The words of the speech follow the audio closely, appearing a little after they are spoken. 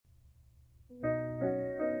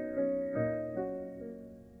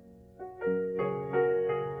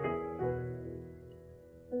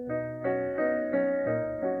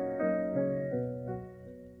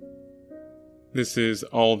This is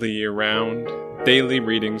All the Year Round, Daily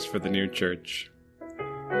Readings for the New Church.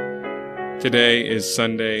 Today is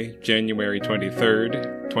Sunday, January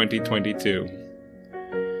 23rd,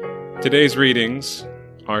 2022. Today's readings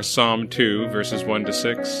are Psalm 2, verses 1 to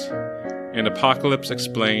 6, and Apocalypse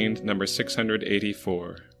Explained, number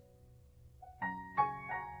 684.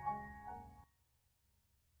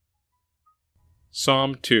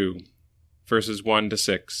 Psalm 2, verses 1 to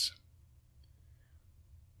 6.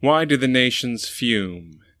 Why do the nations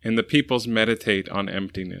fume, and the peoples meditate on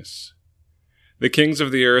emptiness? The kings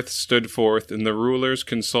of the earth stood forth, and the rulers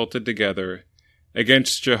consulted together,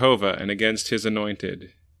 against Jehovah and against his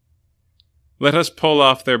anointed. Let us pull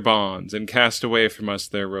off their bonds, and cast away from us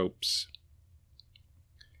their ropes.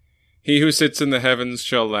 He who sits in the heavens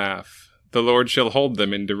shall laugh, the Lord shall hold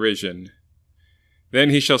them in derision. Then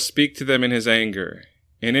he shall speak to them in his anger,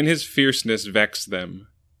 and in his fierceness vex them.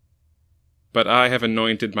 But I have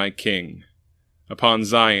anointed my king, upon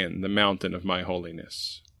Zion, the mountain of my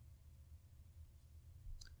holiness.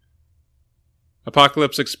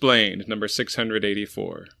 Apocalypse Explained, number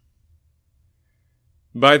 684.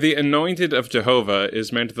 By the anointed of Jehovah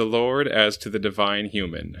is meant the Lord as to the divine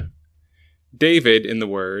human. David, in the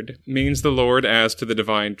word, means the Lord as to the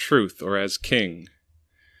divine truth, or as king.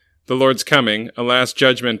 The Lord's coming, a last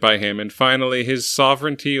judgment by him, and finally his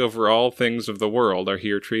sovereignty over all things of the world are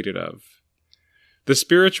here treated of. The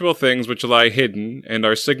spiritual things which lie hidden and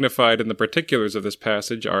are signified in the particulars of this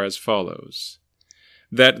passage are as follows.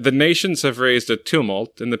 That the nations have raised a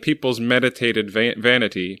tumult, and the peoples meditated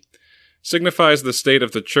vanity, signifies the state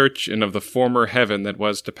of the church and of the former heaven that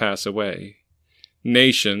was to pass away.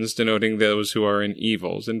 Nations denoting those who are in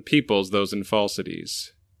evils, and peoples those in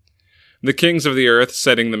falsities. The kings of the earth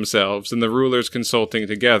setting themselves, and the rulers consulting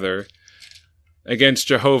together, against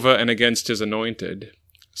Jehovah and against his anointed,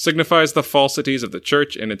 signifies the falsities of the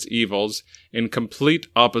church and its evils in complete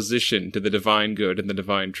opposition to the divine good and the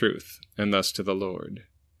divine truth, and thus to the Lord.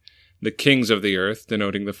 The kings of the earth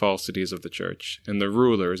denoting the falsities of the church, and the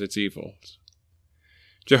rulers its evils.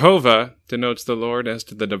 Jehovah denotes the Lord as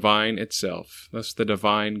to the divine itself, thus the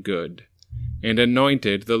divine good, and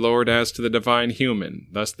anointed the Lord as to the divine human,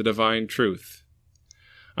 thus the divine truth.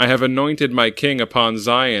 I have anointed my king upon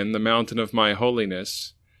Zion, the mountain of my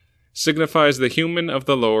holiness, signifies the human of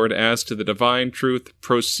the Lord as to the divine truth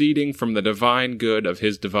proceeding from the divine good of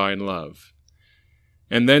his divine love,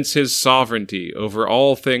 and thence his sovereignty over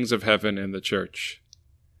all things of heaven and the church.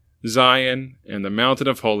 Zion and the mountain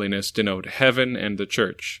of holiness denote heaven and the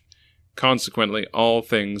church, consequently all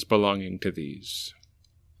things belonging to these.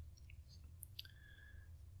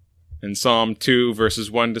 In Psalm 2, verses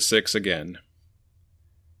 1 to 6 again.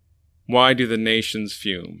 Why do the nations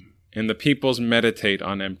fume, and the peoples meditate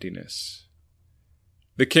on emptiness?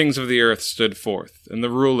 The kings of the earth stood forth, and the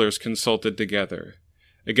rulers consulted together,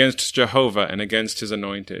 against Jehovah and against his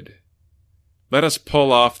anointed. Let us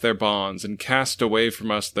pull off their bonds, and cast away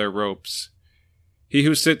from us their ropes. He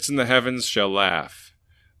who sits in the heavens shall laugh,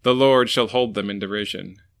 the Lord shall hold them in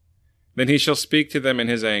derision. Then he shall speak to them in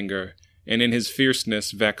his anger, and in his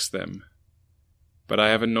fierceness vex them. But I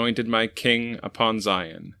have anointed my king upon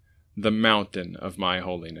Zion, the mountain of my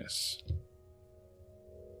holiness.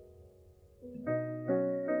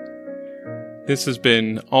 This has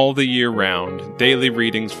been All the Year Round, Daily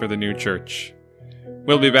Readings for the New Church.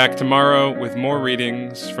 We'll be back tomorrow with more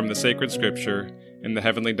readings from the Sacred Scripture and the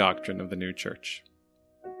heavenly doctrine of the New Church.